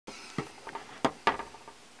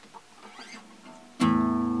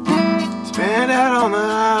out on the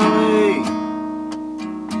highway,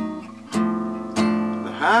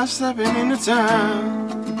 the high stepping into town.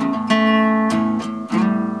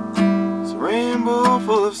 It's a rainbow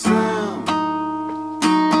full of sound.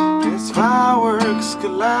 It's fireworks,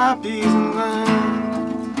 calliopes, and land.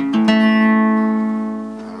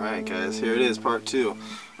 Alright guys, here it is, part 2.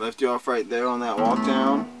 Left you off right there on that walk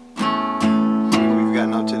down. We've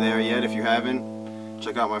gotten up to there yet. If you haven't,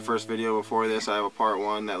 check out my first video before this. I have a part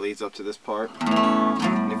 1 that leads up to this part.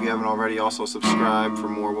 And if you haven't already, also subscribe for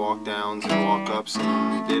more walk downs and walk ups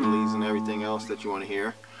and diddlies and everything else that you want to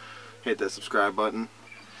hear. Hit that subscribe button.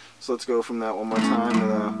 So let's go from that one more time to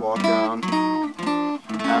the walk down.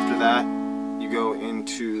 After that, you go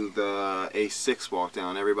into the A6 walk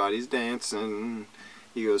down. Everybody's dancing.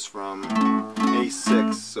 He goes from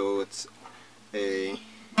A6, so it's A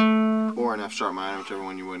or an F sharp minor, whichever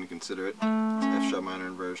one you wouldn't consider it. It's F sharp minor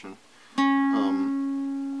inversion.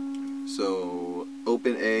 So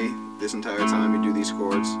open A this entire time you do these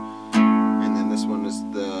chords, and then this one is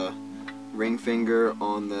the ring finger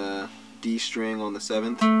on the D string on the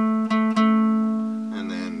 7th,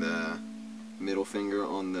 and then the middle finger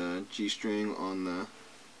on the G string on the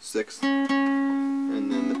 6th,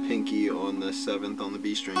 and then the pinky on the 7th on the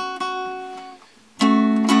B string.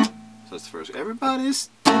 So that's the first. Everybody's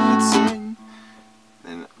dancing.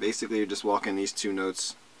 And basically you're just walking these two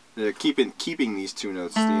notes. They're keeping these two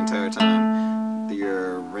notes the entire time.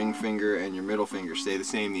 Your ring finger and your middle finger stay the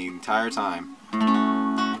same the entire time.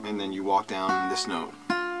 And then you walk down this note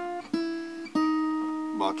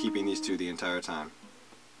while keeping these two the entire time.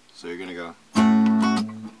 So you're gonna go.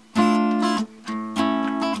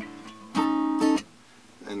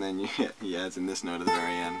 And then he adds in this note at the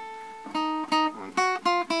very end.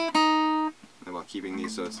 And while keeping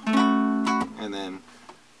these notes. And then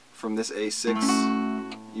from this A6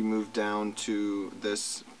 you move down to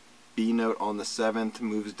this B note on the 7th,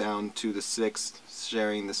 moves down to the 6th,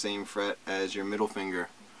 sharing the same fret as your middle finger.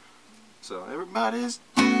 So everybody's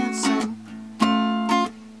dancing.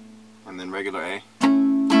 And then regular A,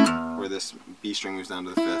 where this B string moves down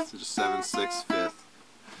to the 5th, just 7, 6, 5th.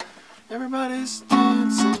 Everybody's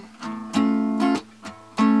dancing.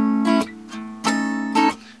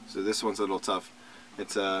 So this one's a little tough.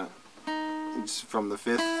 It's from the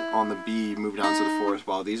 5th on the B, move down to the 4th.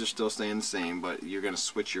 While these are still staying the same, but you're going to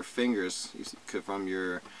switch your fingers from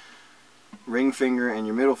your ring finger and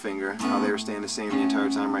your middle finger. How they were staying the same the entire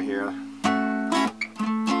time right here.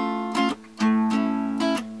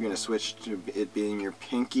 You're going to switch to it being your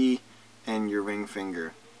pinky and your ring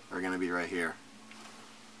finger are going to be right here.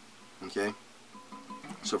 Okay?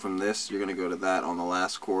 So from this, you're going to go to that on the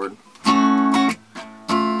last chord.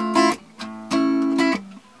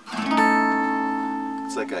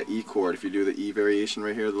 It's like an E chord. If you do the E variation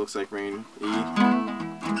right here, it looks like rain E.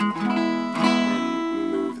 And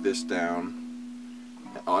move this down.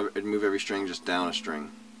 I'd move every string just down a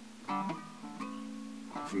string.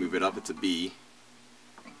 If you move it up, it's a B.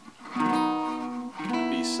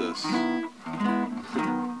 B sus. I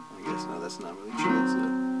guess no, that's not really true. It's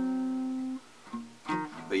a...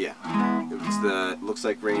 But yeah, it looks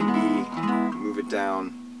like rain E. Move it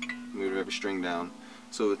down. Move every string down.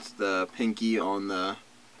 So it's the pinky on the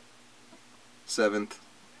 7th,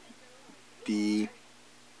 D,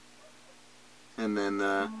 and then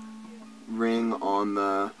the ring on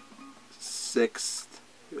the 6th.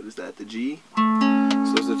 What is that? The G.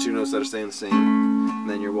 So those are the two notes that are staying the same. And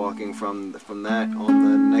then you're walking from that on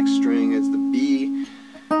the next string is the B. You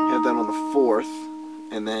have that on the 4th,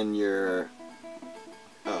 and then your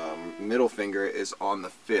middle finger is on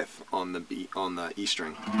the 5th on the B on the E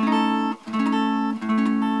string.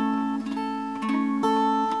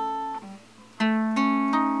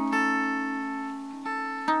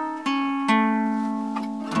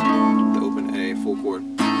 Full chord.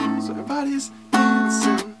 So everybody's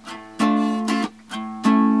dancing.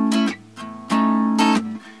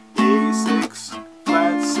 A6,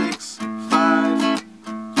 flat 6, 5,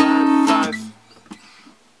 flat 5.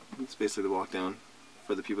 That's basically the walk down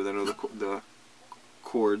for the people that know the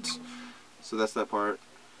chords. So that's that part.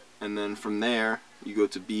 And then from there you go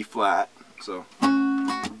to B flat. So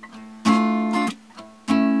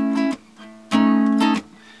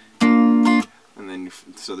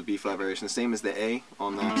so the B flat variation, the same as the A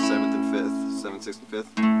on the 7th and 5th, 7th, 6th, and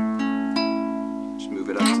 5th. Just move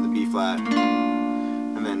it up to the B flat,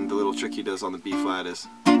 and then the little trick he does on the B flat is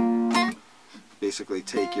basically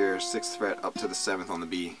take your 6th fret up to the 7th on the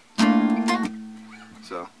B.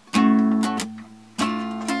 So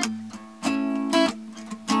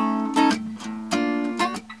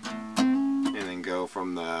and then go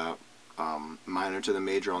from the minor to the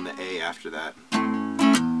major on the A after that.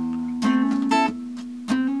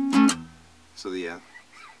 So the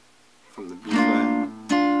from the B flat.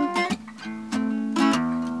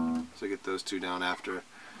 So get those two down after.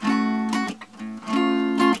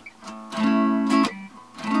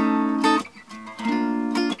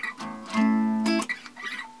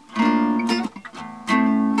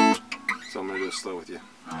 So I'm going to do it slow with you.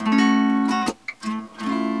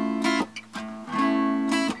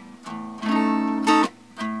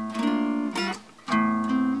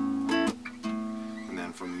 And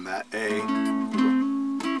then from that A,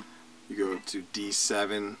 you go to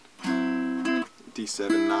D7,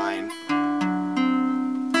 D7, 9.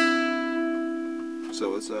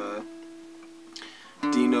 So it's a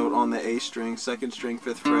D note on the A string, 2nd string,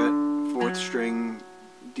 5th fret, 4th string,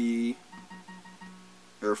 D,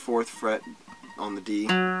 or 4th fret on the D,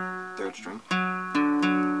 3rd string,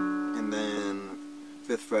 and then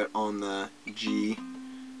 5th fret on the G,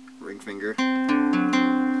 ring finger.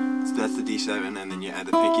 So that's the D7, and then you add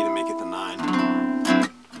the pinky to make it the 9.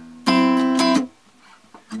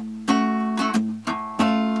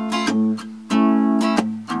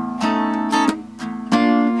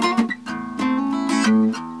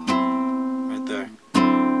 Right there.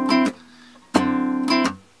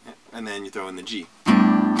 And then you throw in the G.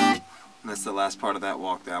 And that's the last part of that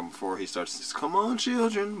walk down before he starts to, come on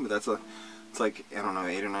children. But that's a, it's like, I don't know,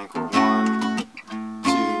 8 or 9 chord. 1,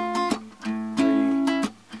 2, 3,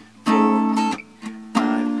 4,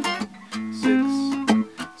 5, 6,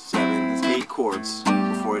 7. That's 8 chords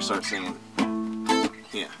before he starts singing.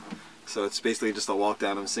 Yeah. So it's basically just a walk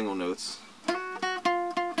down of single notes.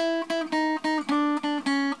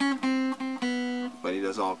 But he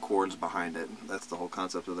does all chords behind it. That's the whole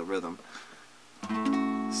concept of the rhythm.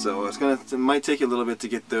 So it might take you a little bit to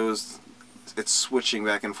get those. It's switching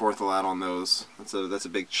back and forth a lot on those. That's a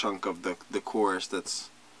big chunk of the chorus. That's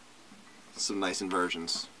some nice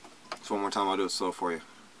inversions. So one more time, I'll do it slow for you.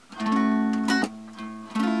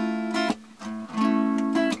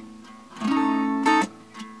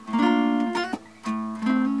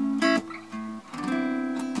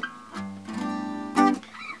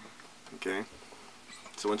 Okay.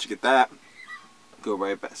 So once you get that, go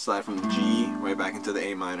right back, slide from the G right back into the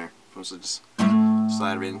A minor. So just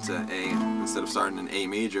slide right into A instead of starting in A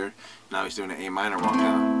major. Now he's doing an A minor walk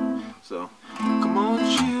down. So come on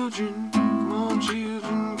children, come on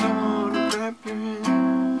children, come on and clap your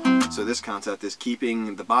hands. So this concept is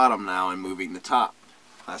keeping the bottom now and moving the top.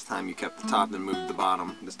 Last time you kept the top then moved the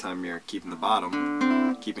bottom. This time you're keeping the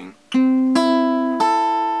bottom, keeping the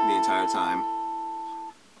entire time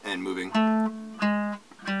and moving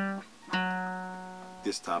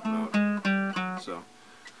this top note. So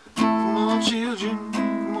come on children,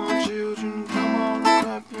 come on children, come on and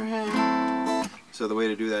clap your hands. So the way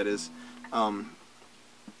to do that is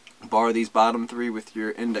bar these bottom 3 with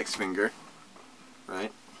your index finger,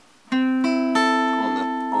 right?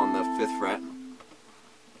 On the 5th fret,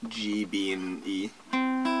 G, B, and E.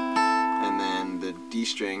 And then the D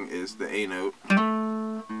string is the A note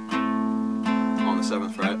on the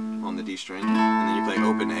 7th fret on the D string, and then you play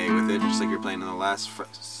open A with it, just like you're playing in the last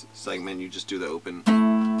segment. You just do the open,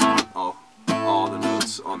 all the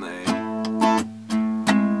notes on the A,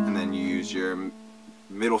 and then you use your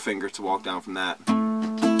middle finger to walk down from that.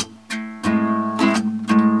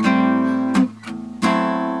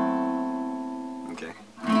 Okay,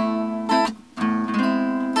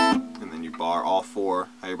 and then you bar all 4.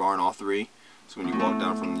 How you're barring all 3? So when you walk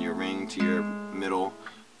down from your ring to your middle,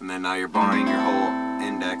 and then now you're barring your whole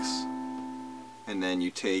index, and then you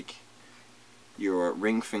take your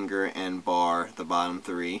ring finger and bar the bottom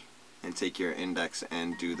 3, and take your index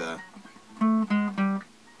and do the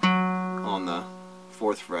on the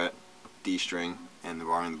 4th fret D string and the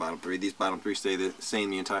barring the bottom 3. These bottom 3 stay the same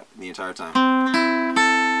the entire time.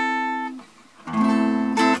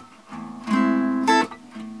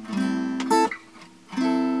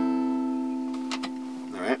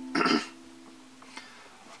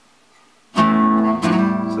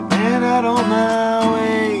 On my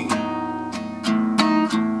way,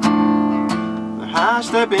 the high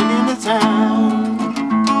stepping into town.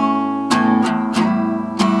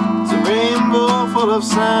 It's a rainbow full of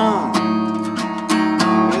sound.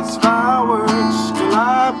 It's fireworks,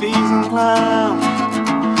 jalopies, and clowns.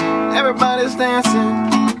 Everybody's dancing,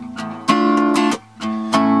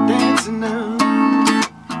 dancing now.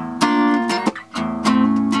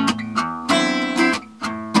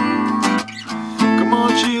 Come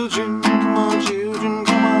on, children. Come on, children,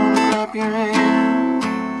 come on and clap your hands.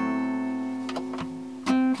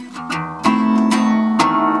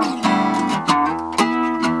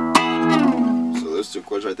 So those 2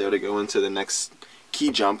 chords right there to go into the next key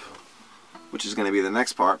jump, which is going to be the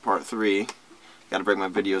next part, part 3. Gotta break my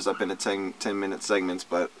videos up into 10-minute segments,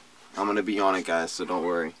 but I'm gonna be on it, guys, so don't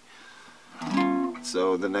worry.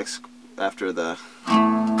 So the next, after the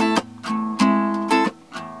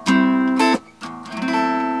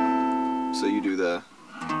so you do the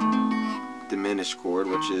diminished chord,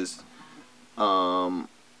 which is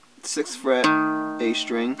 6th fret A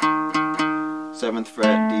string, 7th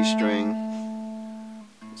fret D string.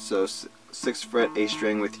 So 6th fret A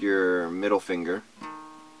string with your middle finger,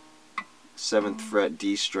 7th fret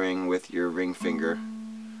D string with your ring finger,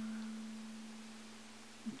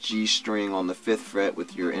 G string on the 5th fret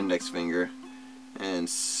with your index finger, and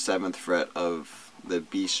 7th fret of the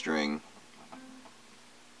B string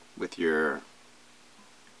with your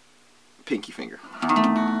pinky finger.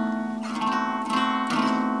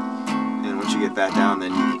 And once you get that down,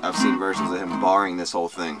 then I've seen versions of him barring this whole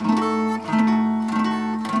thing.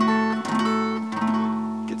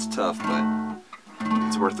 Gets tough, but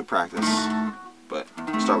it's worth the practice. But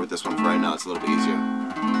we'll start with this one for right now. It's a little bit easier.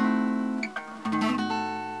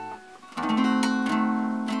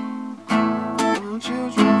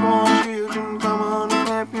 Children, come on and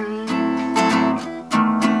clap your hands.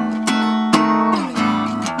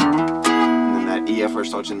 And then that E I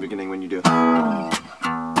first taught you in the beginning, when you do, you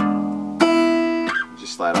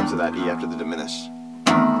just slide onto that E after the diminished.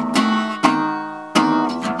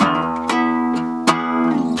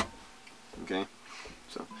 Okay,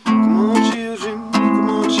 so come on children, come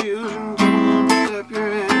on children, come on and clap your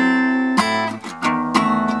hands.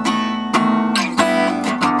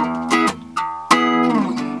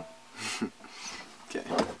 Okay,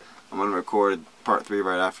 I'm going to record part 3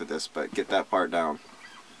 right after this, but get that part down.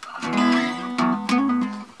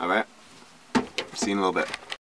 Alright, see you in a little bit.